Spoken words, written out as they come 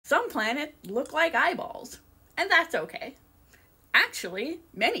planets look like eyeballs, and that's okay. Actually,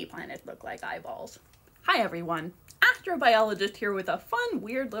 many planets look like eyeballs. Hi everyone, astrobiologist here with a fun,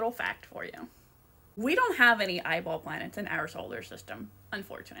 weird little fact for you. We don't have any eyeball planets in our solar system,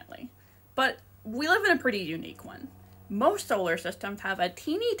 unfortunately, but we live in a pretty unique one. Most solar systems have a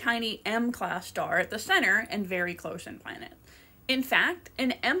teeny tiny M-class star at the center and very close-in planet. In fact,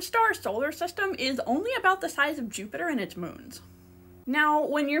 an M-star solar system is only about the size of Jupiter and its moons. Now,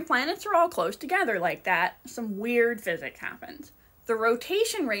 when your planets are all close together like that, some weird physics happens. The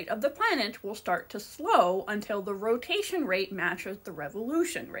rotation rate of the planet will start to slow until the rotation rate matches the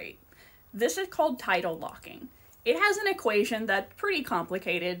revolution rate. This is called tidal locking. It has an equation that's pretty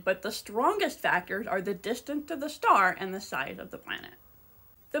complicated, but the strongest factors are the distance to the star and the size of the planet.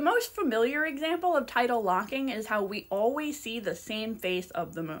 The most familiar example of tidal locking is how we always see the same face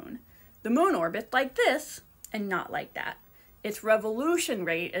of the moon. The moon orbits like this, and not like that. Its revolution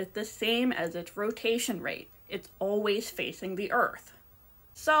rate is the same as its rotation rate. It's always facing the Earth.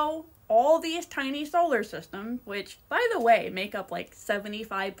 So, all these tiny solar systems, which, by the way, make up like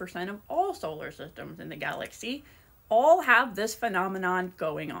 75% of all solar systems in the galaxy, all have this phenomenon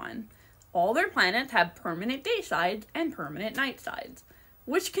going on. All their planets have permanent day sides and permanent night sides,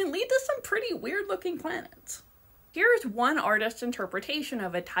 which can lead to some pretty weird looking planets. Here's one artist's interpretation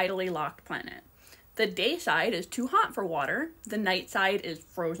of a tidally locked planet. The day side is too hot for water, the night side is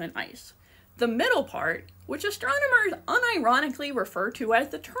frozen ice. The middle part, which astronomers unironically refer to as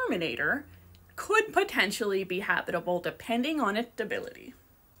the terminator, could potentially be habitable depending on its stability.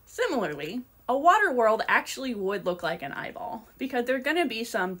 Similarly, a water world actually would look like an eyeball, because there's going to be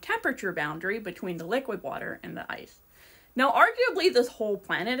some temperature boundary between the liquid water and the ice. Now, arguably this whole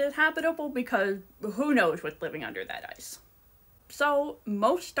planet is habitable because who knows what's living under that ice. So,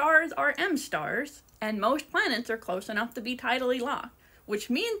 most stars are M-stars, and most planets are close enough to be tidally locked, which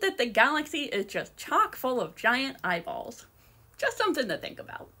means that the galaxy is just chock full of giant eyeballs. Just something to think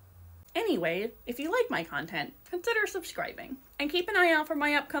about. Anyway, if you like my content, consider subscribing, and keep an eye out for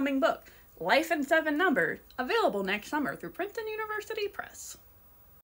my upcoming book, Life in 7 Numbers, available next summer through Princeton University Press.